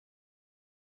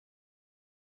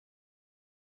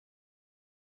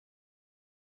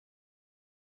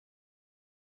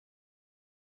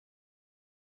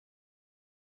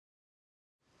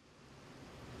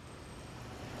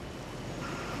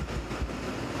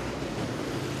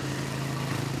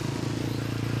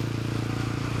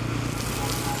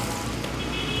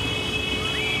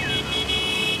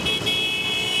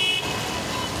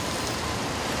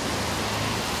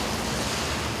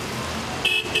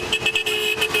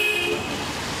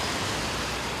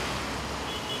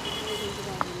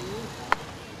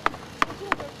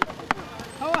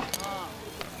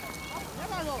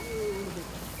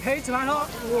你吃饭了？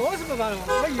我是不饭了，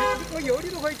我油你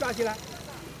都可以抓起来。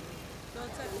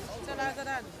在哪个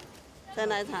蛋？在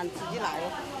奶茶自己来。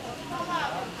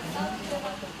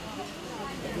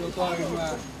有多少人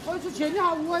嘛？我是欠你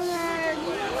好5块钱。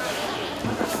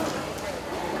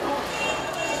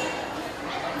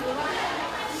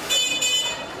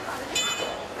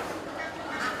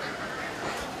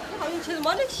你好像吃的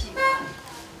没得气。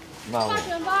挂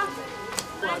卷吧。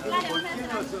来2块3，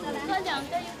喝2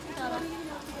个就知道了。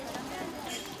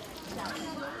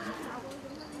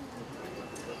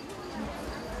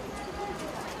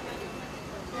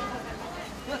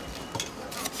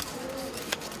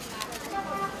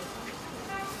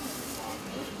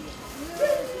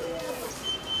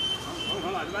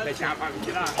来下盘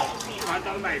去了，盘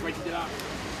到卖过去的了。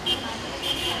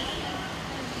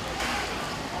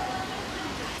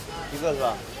一个是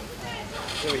吧？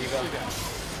只有一个。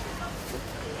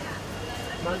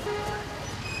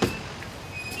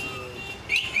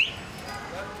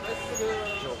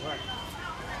9块。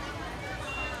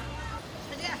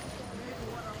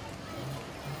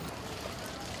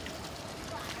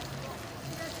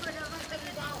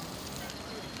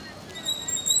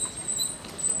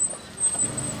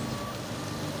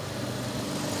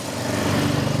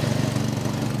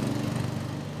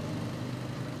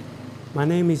My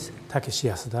name is Takeshi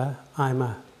Yasuda. I'm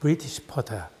a British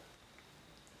potter.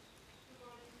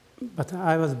 But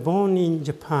I was born in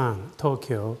Japan,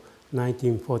 Tokyo,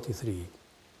 1943.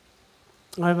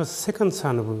 I was second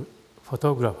son of a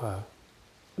photographer,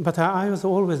 but I was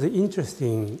always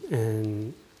interested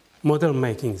in model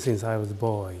making since I was a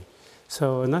boy.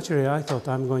 So naturally, I thought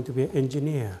I'm going to be an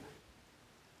engineer.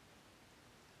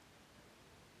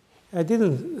 I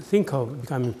didn't think of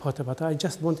becoming a potter, but I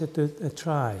just wanted to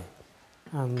try.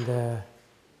 And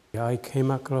I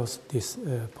came across this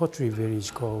pottery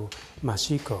village called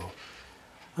Mashiko.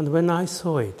 And when I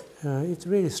saw it, it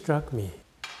really struck me.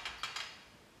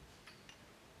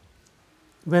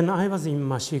 When I was in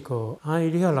Mashiko, I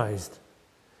realized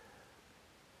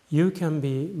you can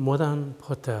be modern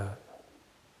potter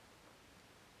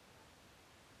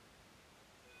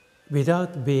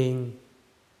without being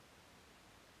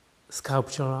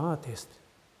sculptural artist.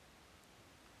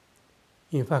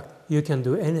 In fact, you can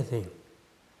do anything.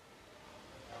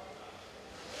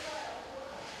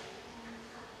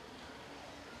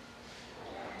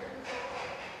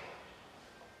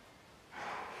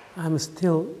 I'm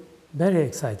still very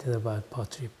excited about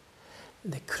pottery.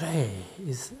 The clay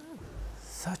is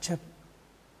such a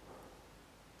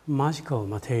magical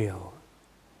material.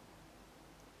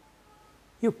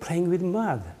 You're playing with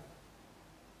mud.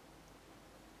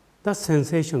 That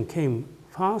sensation came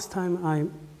first time I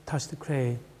touched the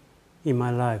clay in my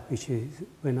life, which is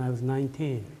when I was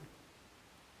 19.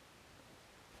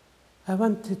 I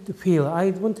wanted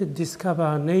to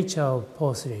discover nature of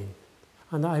porcelain,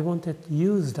 and I wanted to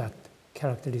use that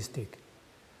characteristic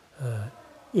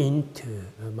into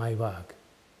my work.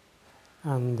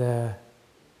 And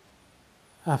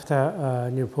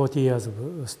after 40 years of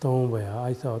stoneware,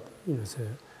 I thought, so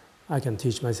I can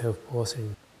teach myself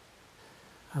porcelain.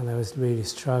 And I was really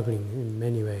struggling in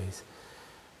many ways.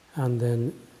 And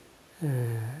then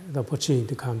the opportunity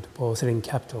to come to porcelain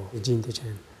capital,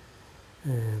 Jintechen,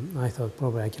 I thought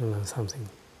probably I can learn something.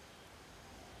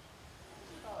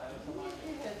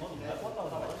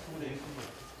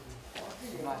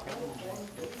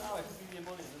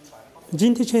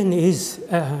 Jintechen is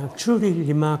a truly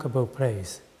remarkable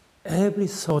place. Every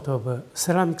sort of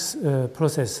ceramics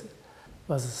process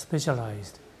was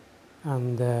specialized,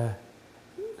 and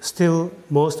still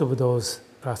most of those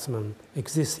craftsmen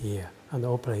exist here and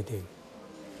operating.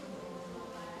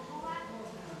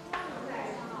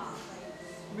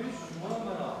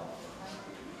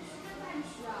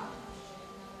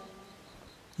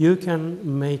 You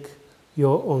can make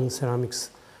your own ceramics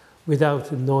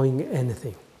without knowing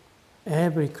anything.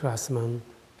 Every craftsman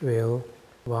will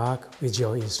work with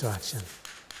your instruction.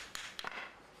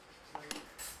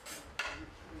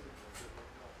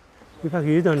 In fact,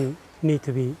 you don't need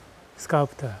to be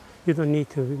sculptor. You don't need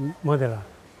to be modeler.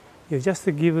 You just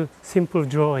give simple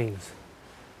drawings,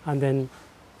 and then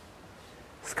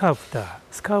sculptor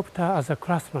as a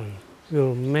craftsman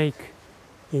will make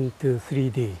into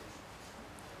 3D.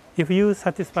 If you're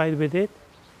satisfied with it,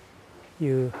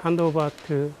 you hand over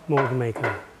to mold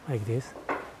maker like this.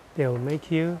 They'll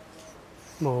make you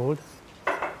mold,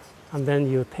 and then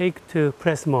you take to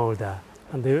press molder,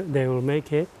 and they will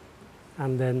make it,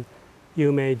 and then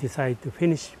you may decide to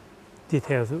finish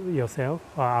details yourself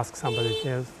or ask somebody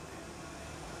else,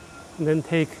 and then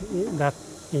take that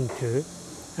into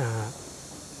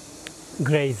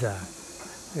grazer,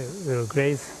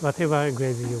 glaze, whatever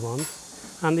glaze you want,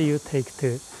 and you take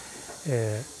to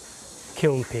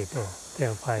kiln pit or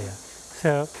their fire.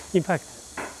 So, in fact,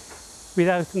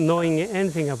 without knowing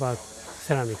anything about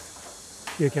ceramics,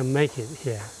 you can make it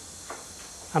here.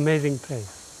 Amazing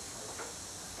place.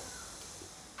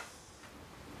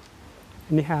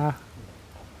 你好.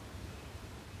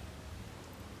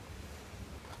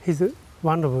 He's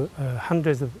one of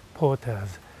hundreds of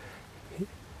porters.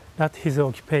 That's his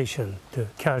occupation, to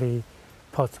carry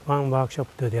pots one workshop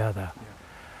to the other.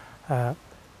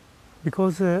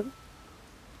 Because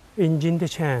in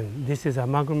Jindachen, this is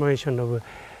amalgamation of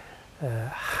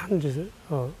hundreds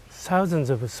or thousands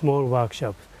of small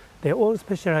workshops. They all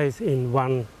specialize in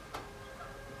one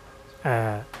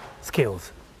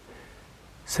skills.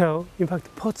 So, in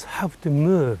fact, pots have to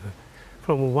move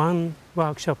from one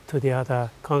workshop to the other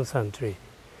constantly.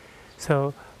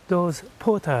 So, those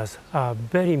porters are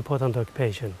very important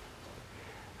occupation.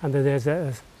 And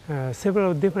there's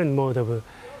several different modes of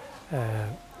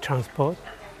transport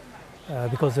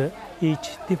because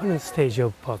each different stage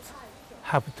of pots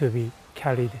have to be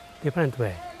carried different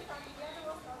way.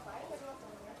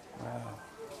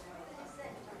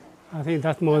 I think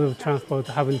that mode of transport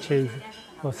haven't changed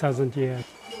for 1,000 years.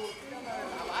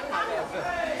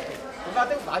 把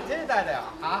这个饭这一带的呀，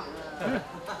啊？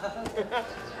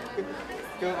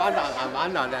就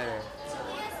满大带的。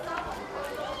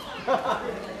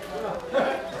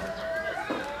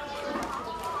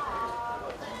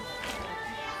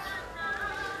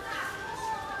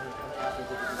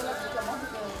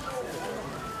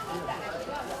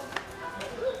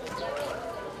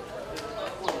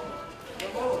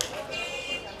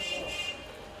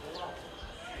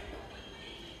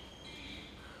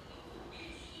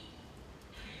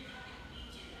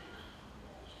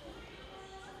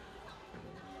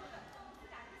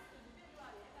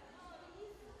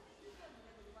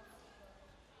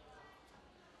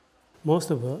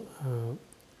Most of the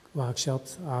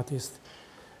workshops, artists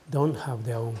don't have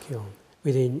their own kiln.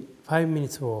 Within 5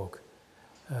 minutes walk,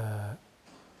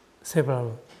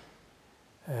 several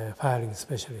firing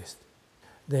specialists,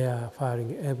 they are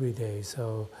firing every day,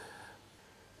 so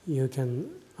you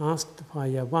can ask to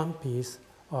fire one piece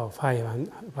or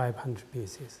 500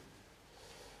 pieces.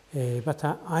 But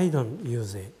I don't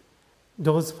use it.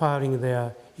 Those firing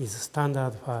there is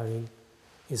standard firing,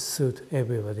 is suit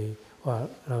everybody. Or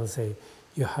I'll say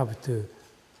you have to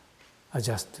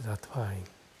adjust to that firing.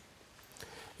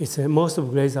 It's most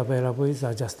of glaze available is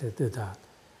adjusted to that,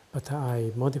 but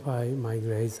I modify my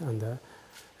glaze and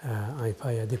I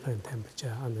fire different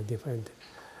temperature and a different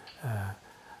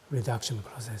reduction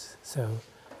process. So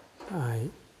I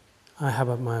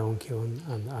have my own kiln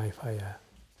and I fire.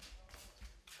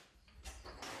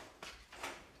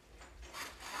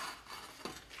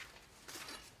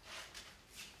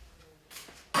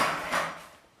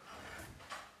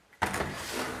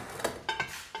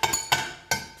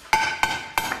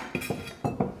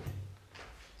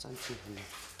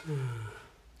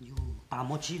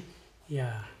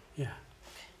 Yeah.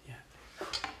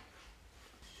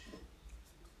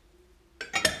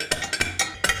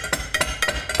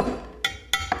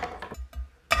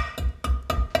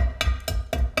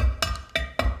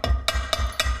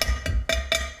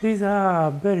 These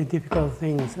are very difficult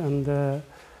things, and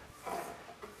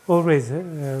always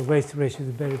waste ratio is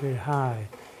very, very high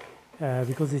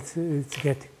because it's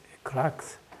get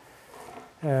cracks.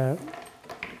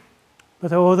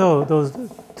 But although those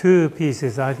two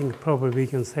pieces, I think probably we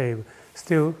can save,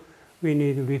 still we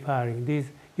need refiring. These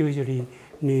usually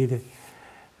need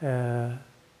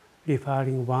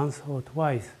refiring once or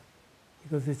twice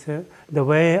because it's the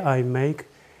way I make.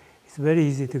 It's very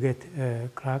easy to get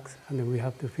cracks, and we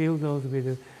have to fill those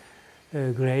with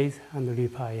glaze and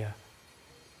refire.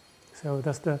 So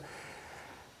that's the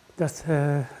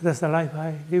life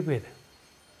I live with.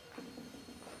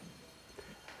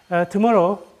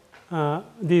 Tomorrow.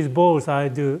 These bowls I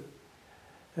do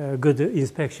good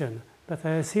inspection, but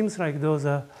it seems like those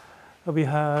are we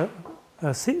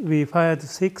fired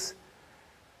 6.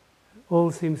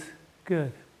 All seems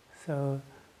good. So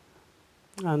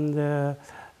and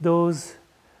those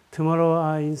tomorrow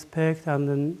I inspect and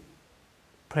then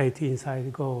plate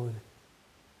inside gold,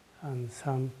 and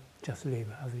some just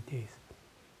leave as it is.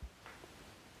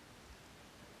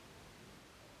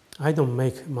 I don't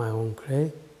make my own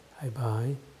clay. I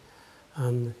buy.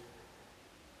 And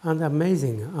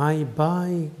amazing, I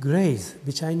buy glaze,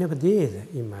 which I never did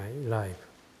in my life.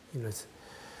 You know,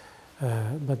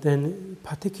 but then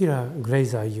particular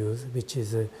glaze I use, which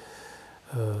is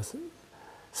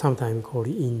sometimes called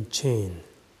in chain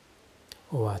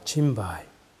or chimbai.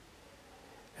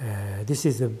 This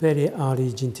is a very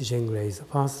early Jintchen glaze.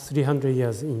 Past 300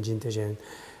 years in Jintchen,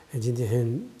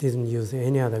 Jintchen didn't use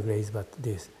any other glaze but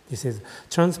this. This is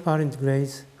transparent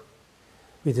glaze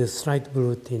with a slight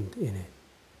blue tint in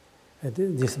it.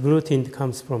 This blue tint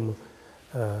comes from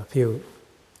a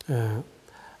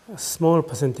small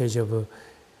percentage of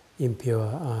impure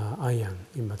iron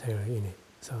in material in it.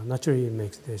 So naturally it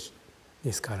makes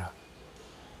this color.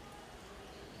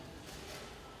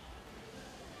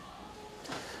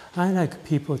 I like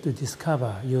people to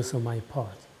discover use of my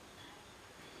pot.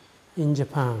 In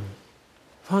Japan,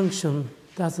 function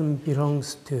doesn't belong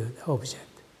to the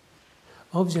object.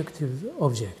 Object is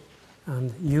object,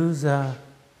 and user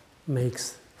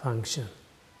makes function.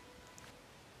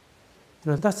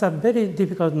 That's a very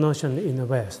difficult notion in the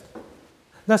West.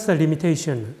 That's the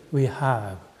limitation we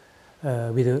have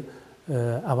with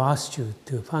our attitude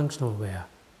to functional wear.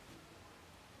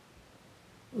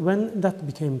 When that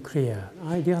became clear,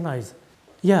 I realized,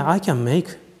 yeah, I can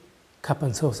make cup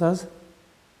and saucers,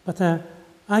 but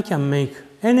I can make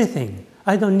anything.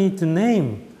 I don't need to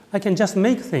name. I can just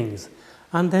make things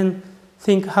and then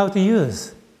think how to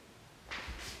use.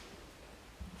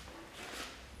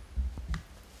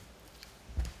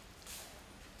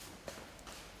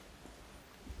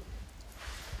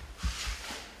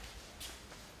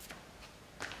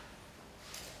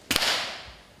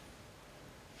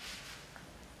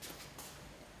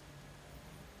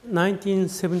 In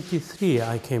 1973,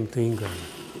 I came to England.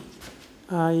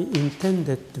 I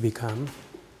intended to become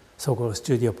so-called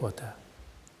studio potter.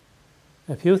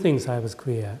 A few things I was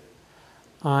clear.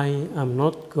 I am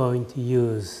not going to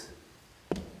use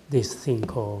this thing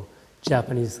called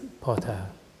Japanese potter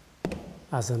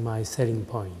as my selling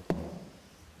point.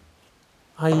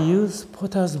 I use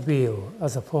potter's wheel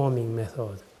as a forming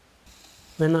method.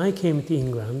 When I came to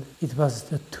England, it was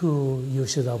the tool you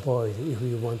should avoid if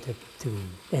you wanted to be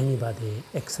anybody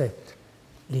except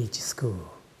Leach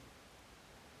School.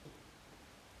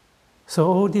 So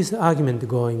all this argument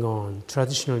going on,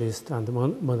 traditionalist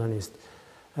and modernist,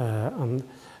 and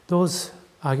those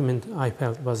arguments I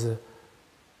felt was,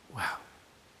 wow,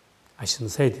 I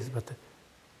shouldn't say this, but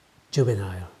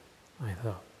juvenile, I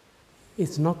thought.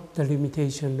 It's not the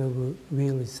limitation of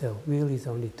wheel itself. Wheel is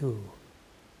only tool.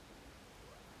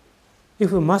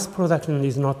 If mass production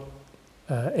is not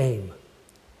aim,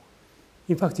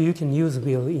 in fact, you can use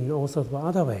wheel in all sorts of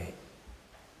other way.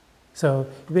 So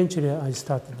eventually I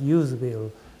started to use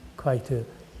wheel quite an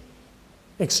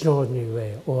extraordinary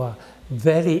way, or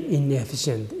very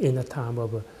inefficient in the term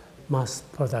of mass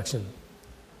production.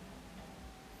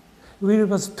 Wheel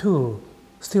was tool,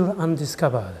 still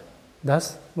undiscovered.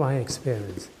 That's my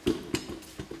experience.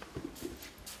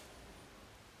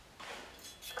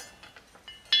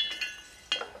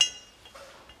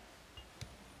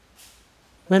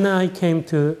 When I came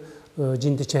to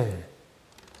Jintchen,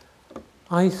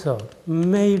 I thought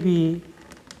maybe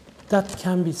that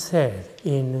can be said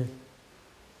in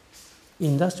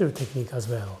industrial technique as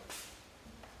well.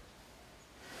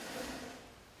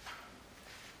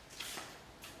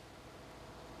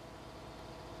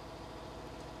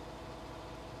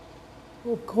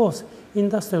 Of course,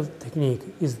 industrial technique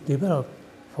is developed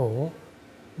for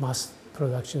mass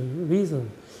production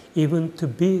reason, even to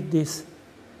be this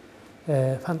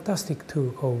fantastic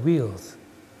tool called wheels.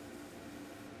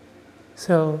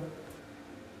 So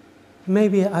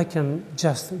maybe I can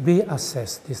just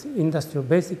reassess this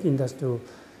basic industrial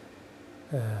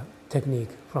technique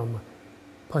from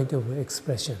point of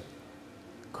expression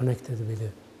connected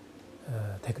with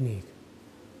technique.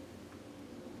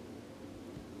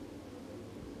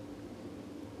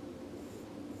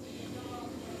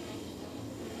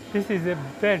 This is a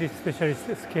very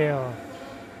specialist scale.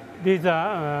 These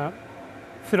are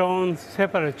thrown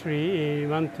separately in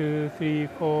 1, 2, 3,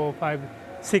 4, 5,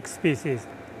 6 pieces,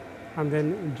 and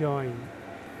then joined.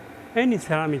 Any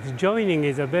ceramics, joining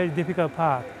is a very difficult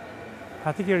part,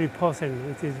 particularly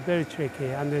porcelain. It is very tricky,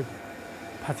 and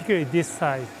particularly this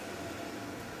size.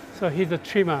 So he's a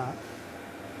trimmer.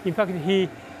 In fact, he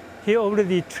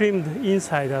already trimmed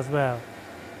inside as well.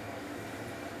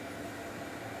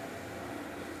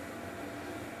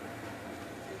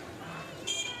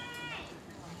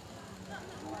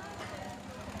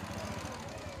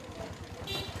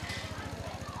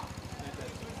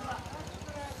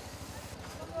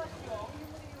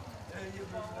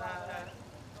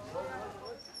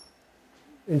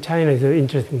 And China is an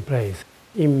interesting place.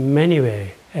 In many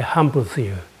ways, it humbles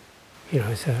you.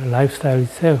 It's a lifestyle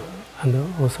itself, and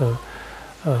also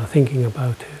thinking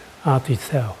about art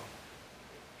itself.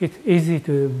 It's easy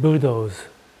to bulldoze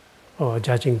or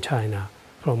judging China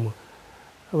from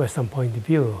a Western point of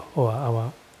view, or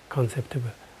our concept of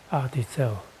art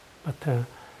itself. But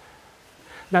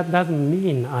that doesn't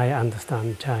mean I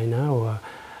understand China or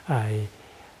I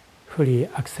fully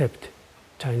accept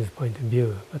Chinese point of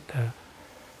view. But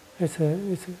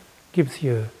it gives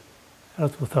you a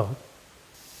lot of thought.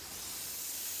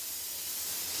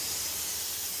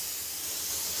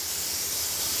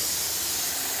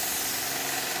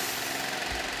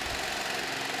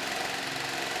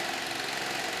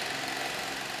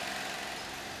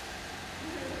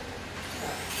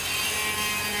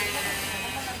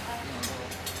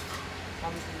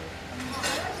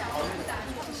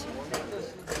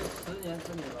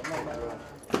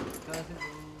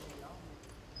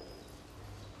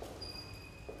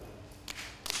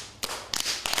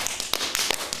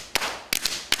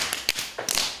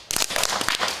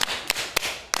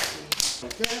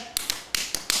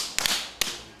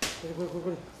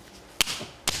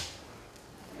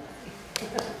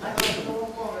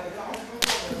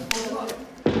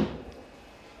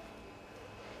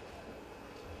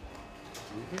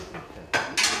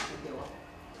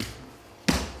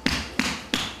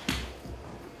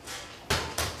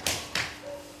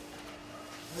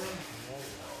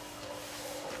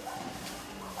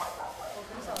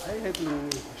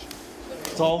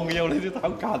重要你啲头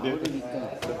搞掂。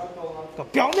个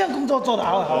表面工作做得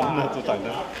好好啊。那就等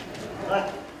着。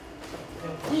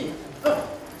1、2、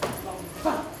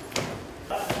3，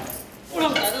不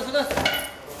能改的是的。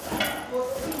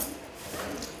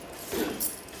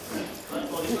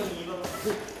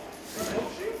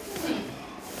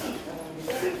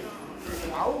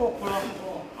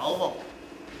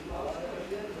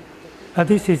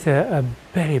This is a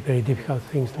very, very difficult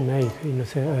thing to make. You know,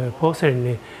 so,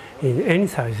 porcelain in any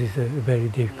size is very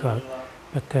difficult,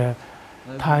 but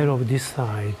tile of this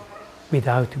size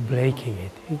without breaking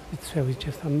it, it's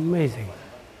just amazing.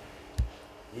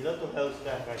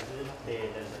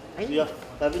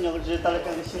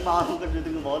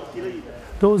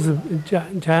 Those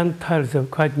giant tiles are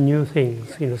quite new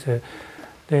things. You know, so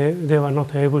they were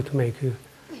not able to make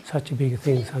such big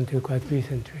things until quite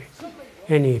recently.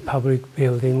 Any public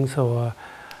buildings or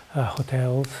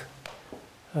hotels,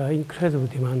 incredible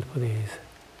demand for these.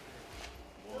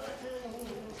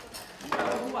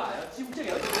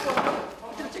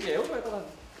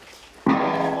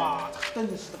 Wow, 真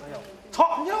是的哟！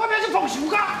操，你在外面是装修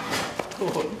嘎？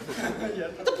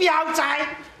这不要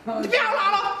摘，你不要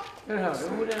拿了。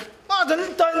啊，真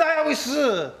的那回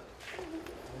事。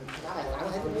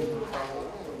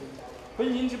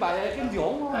回进去吧，给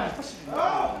丢啊，不行。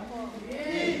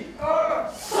1、2、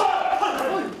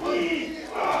3，1、2、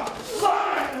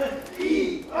3，1、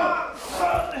2、3。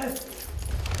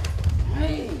哎。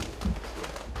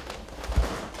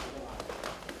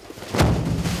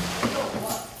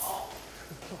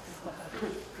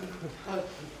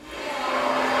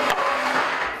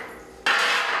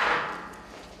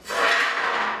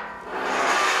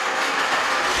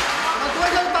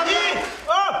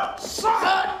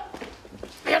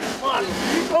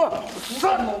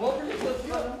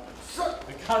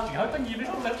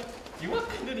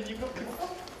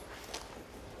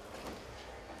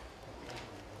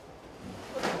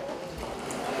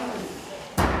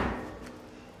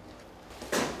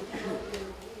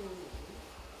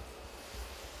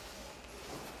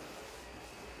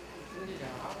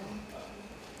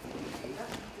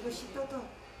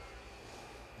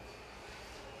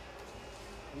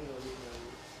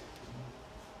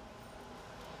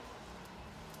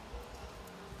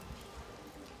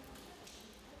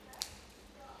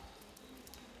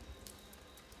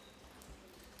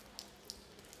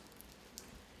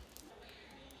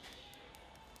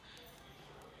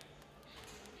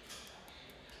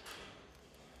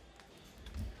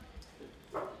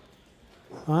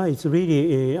It's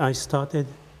really, I started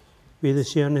with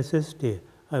sheer necessity.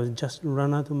 I was just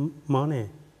run out of money.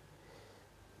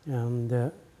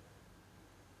 And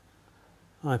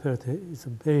I felt it's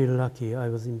very lucky I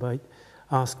was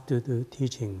asked to do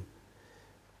teaching.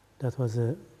 That was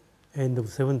the end of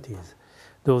 70s.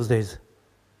 Those days,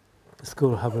 the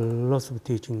school have lots of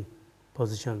teaching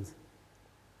positions.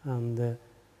 And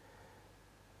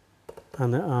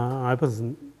I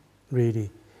wasn't really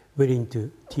willing to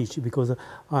teach because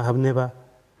I have never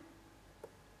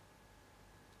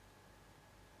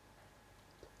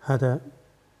had a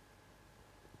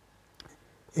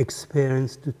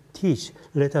experience to teach,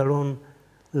 let alone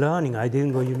learning. I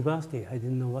didn't go to university. I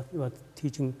didn't know what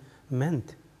teaching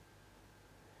meant.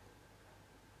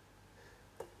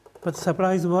 But the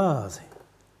surprise was,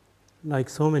 like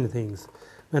so many things,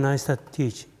 when I started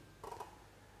teaching,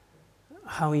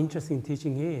 how interesting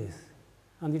teaching is.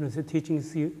 And the teaching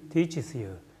teaches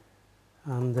you.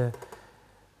 And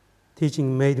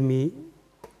teaching made me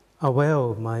aware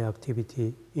of my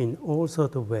activity in all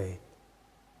sorts of ways.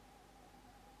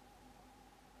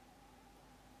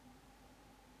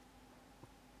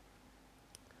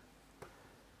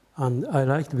 And I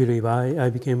like to believe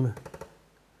I became a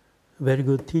very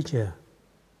good teacher.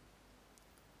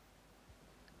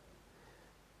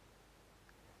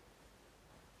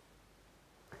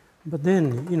 But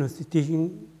then, you know,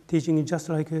 teaching is just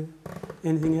like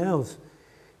anything else.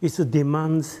 It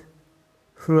demands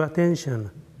full attention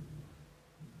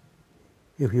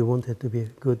if you wanted to be a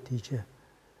good teacher.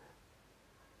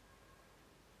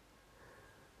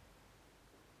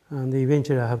 And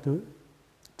eventually I have to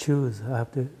choose, I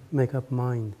have to make up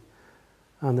mind.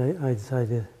 And I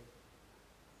decided,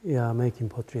 yeah, making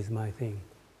pottery is my thing.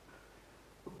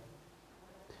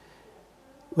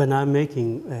 When I'm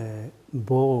making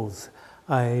balls,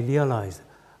 I realize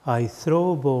I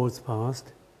throw balls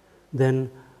first,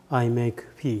 then I make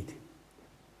feet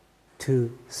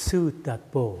to suit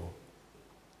that ball.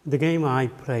 The game I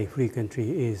play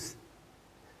frequently is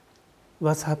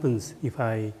what happens if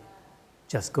I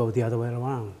just go the other way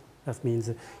around. That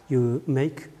means you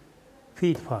make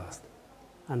feet first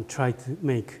and try to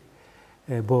make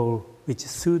a ball which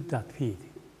suits that feet.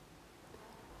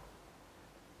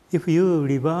 If you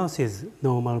reverse this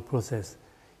normal process,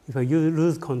 if you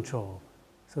lose control,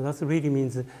 so that really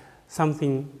means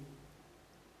something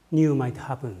new might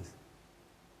happen.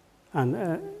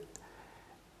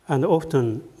 And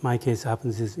often, my case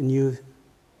happens is new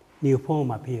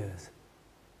form appears.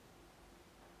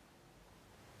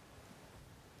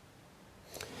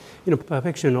 You know,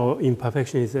 perfection or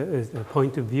imperfection is a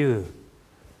point of view.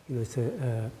 You know, it's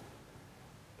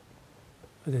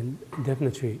then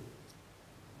definitely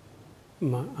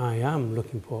I am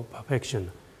looking for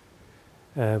perfection,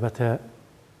 but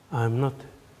I'm not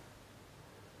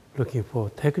looking for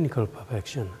technical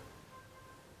perfection.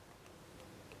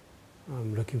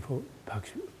 I'm looking for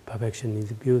perfection in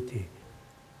the beauty.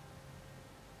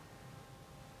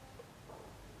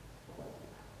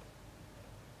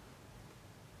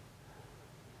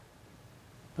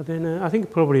 But then I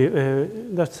think probably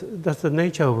that's the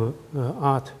nature of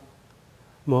art,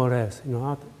 more or less. You know,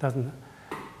 art doesn't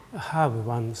have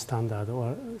one standard,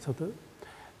 or sort of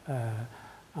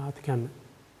art can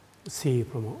see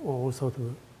from all sorts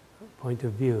of point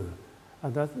of view.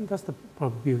 And that's the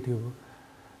probably beauty of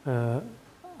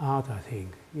art, I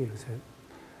think. You know, so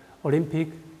Olympic,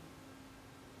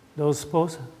 those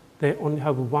sports, they only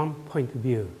have one point of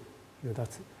view. You know,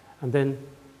 and then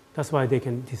that's why they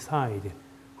can decide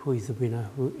who is the winner,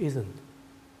 who isn't.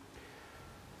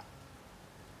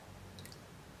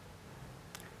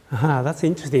 That's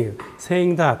interesting.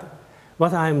 Saying that,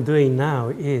 what I'm doing now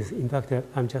is, in fact,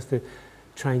 I'm just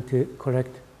trying to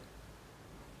correct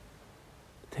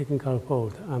technical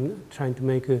fault. I'm trying to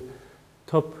make a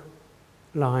top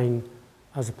line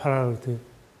as parallel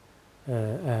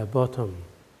to bottom.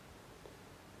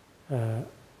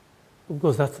 Of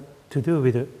course, that's to do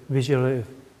with the visual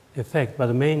effect,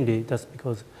 but mainly that's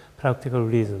because practical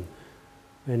reason.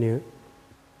 When you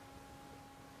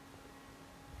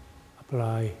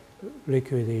apply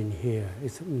liquid in here,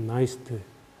 it's nice to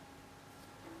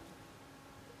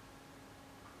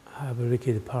have a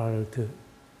liquid parallel to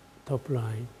top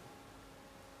line,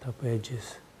 top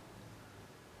edges.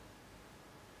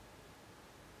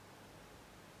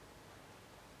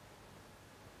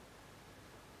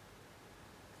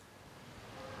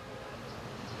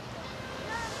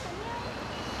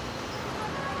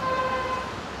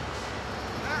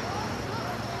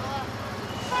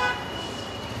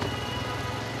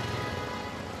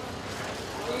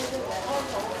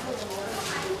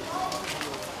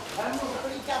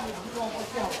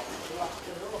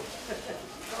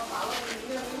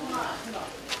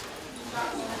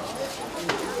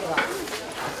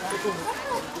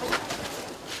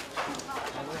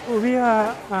 We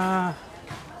are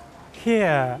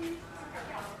here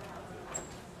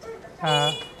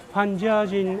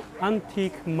Panjajin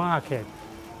antique market,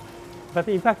 but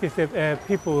in fact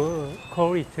people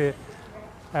call it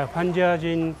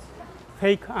Panjajin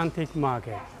fake antique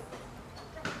market.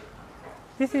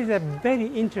 This is a very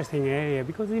interesting area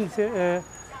because it's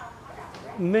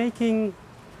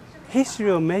history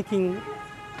of making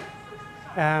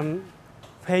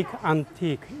fake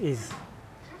antique is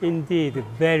indeed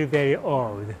very, very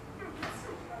old.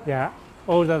 Yeah,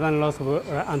 older than lots of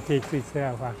antiques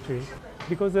itself, actually.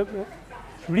 Because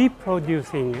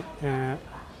reproducing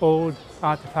old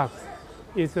artifacts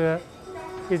is a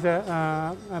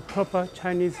proper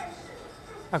Chinese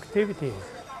activity.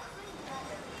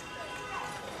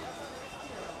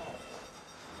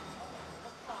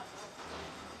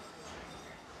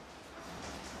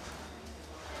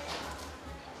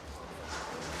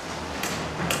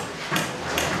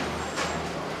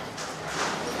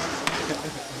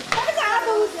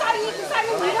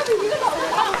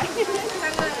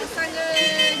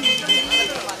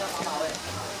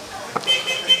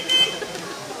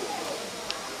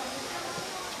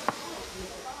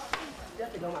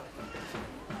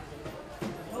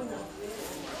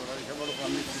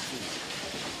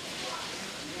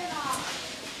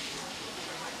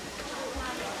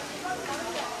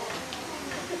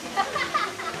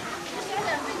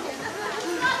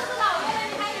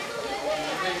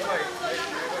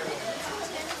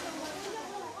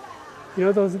 You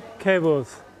know those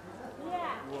cables?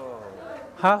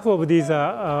 Half of these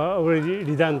are already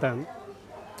redundant,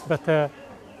 but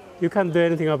you can't do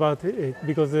anything about it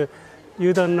because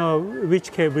you don't know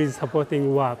which cable is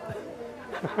supporting what.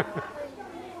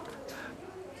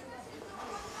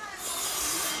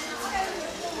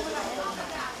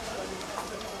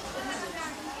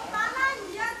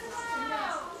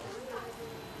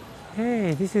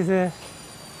 Hey, this is a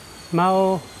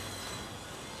Mao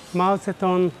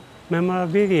Zedong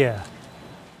memorabilia.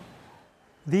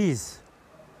 These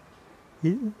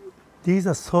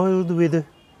are soiled with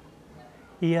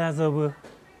years of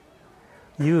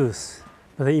use.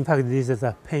 But in fact, this is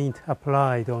a paint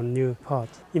applied on new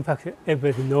parts. In fact,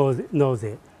 everybody knows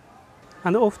it.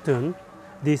 And often,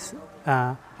 this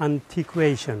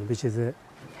antiquation, which is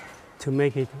to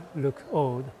make it look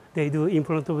old, they do in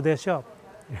front of their shop.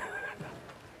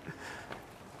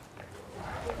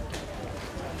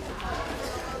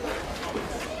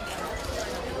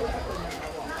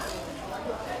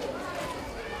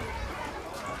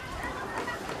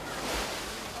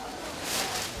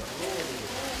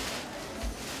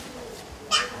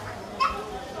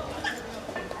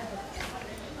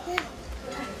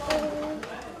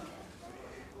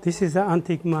 This is the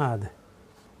antique mud,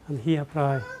 and he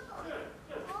applied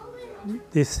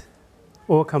this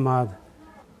ochre mud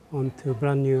onto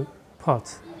brand new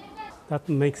pots. That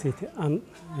makes it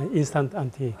instant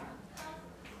antique.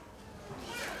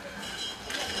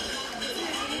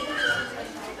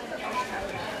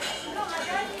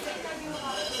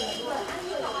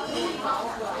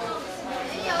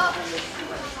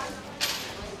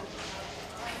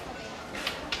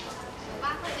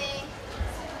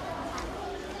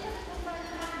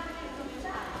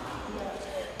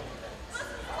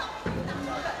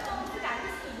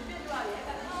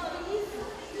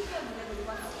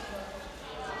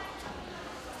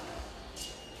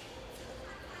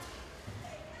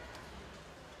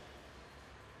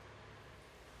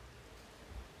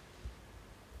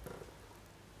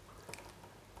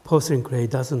 Porcelain clay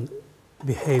doesn't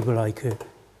behave like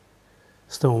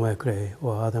stoneware clay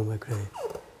or earthenware clay.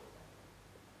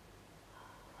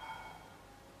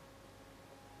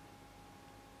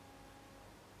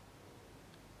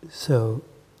 So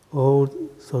all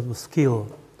sort of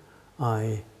skill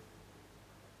I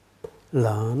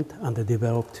learned and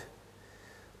developed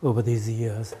over these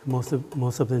years, most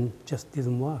of them just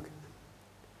didn't work.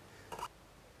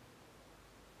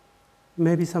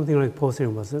 Maybe something like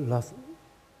porcelain was the last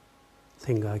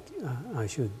thing I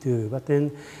should do. But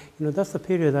then, that's the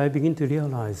period I begin to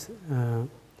realize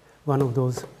one of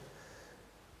those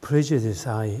prejudices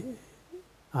I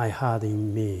had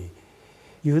in me.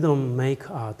 You don't make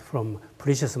art from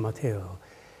precious material.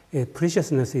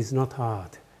 Preciousness is not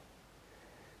art.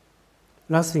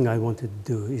 Last thing I want to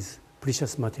do is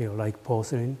precious material like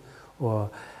porcelain or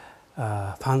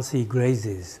fancy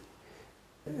glazes.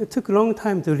 It took a long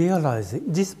time to realize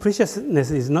this preciousness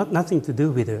is nothing to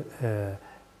do with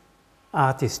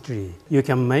artistry. You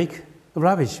can make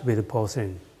rubbish with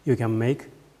porcelain. You can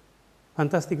make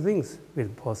fantastic things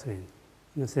with porcelain.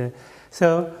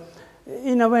 So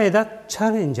in a way, that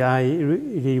challenge I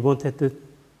really wanted to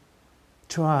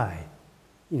try.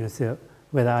 So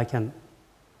whether I can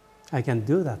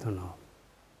do that or not.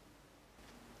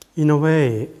 In a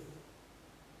way,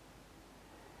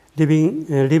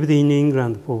 lived in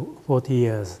England for 40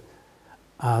 years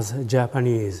as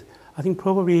Japanese. I think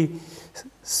probably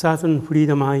certain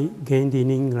freedom I gained in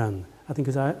England. I think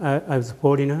because I was a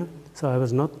foreigner, so I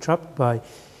was not trapped by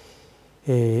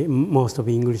most of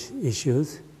English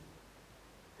issues.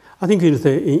 I think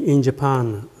in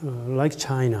Japan, like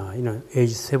China,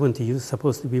 age 70, you're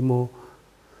supposed to be more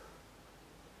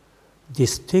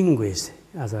distinguished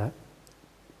as a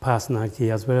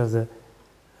personality as well as a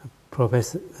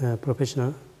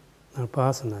professional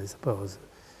person, I suppose.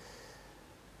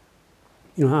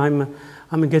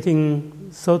 I'm getting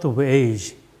sort of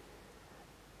age.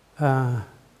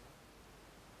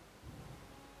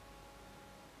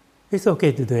 It's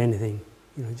okay to do anything,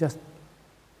 just.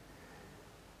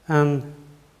 And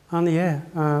yeah,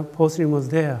 porcelain was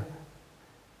there,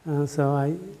 and so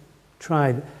I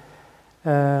tried.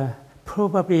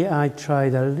 probably I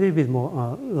tried a little bit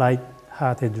more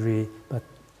light-heartedly, but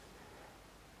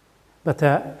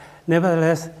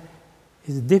nevertheless,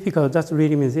 it's difficult. That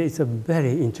really means it's a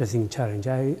very interesting challenge.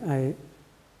 I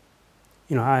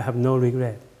have no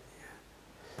regret.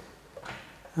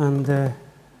 And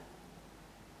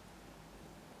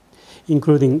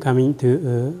including coming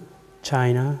to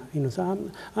China,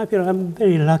 so I feel I'm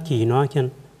very lucky. I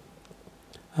can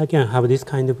have this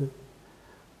kind of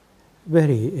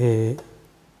very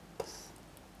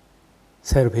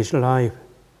selfish life.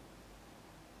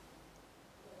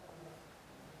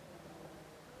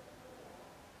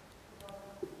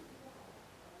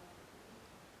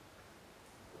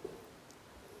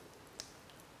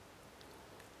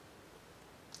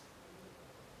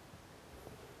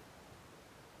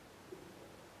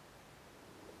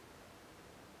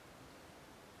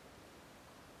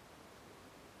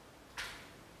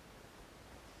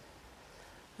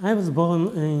 I was born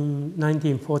in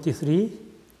 1943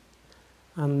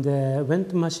 and went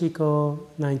to Mexico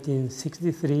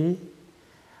 1963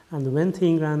 and went to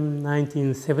England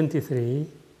 1973,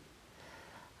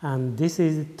 and this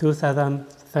is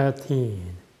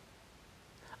 2013.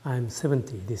 I'm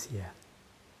 70 this year.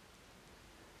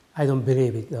 I don't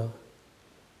believe it though.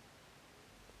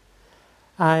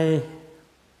 I'm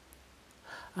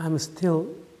still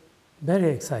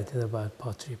very excited about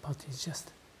pottery. Pottery is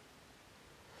just,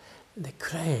 the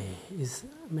clay is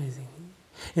amazing.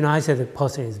 I said that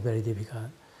pottery is very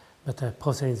difficult, but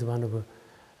pottery is one of the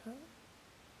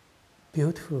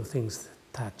beautiful things to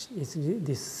touch.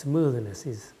 This smoothness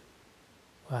is,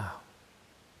 wow,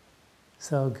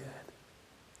 so good.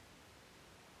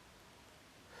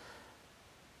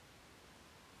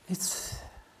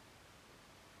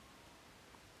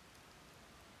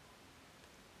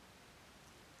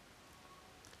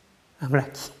 I'm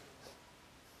lucky.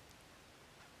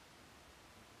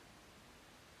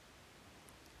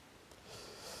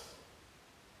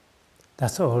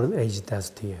 That's all age does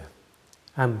to you.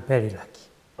 I'm very lucky.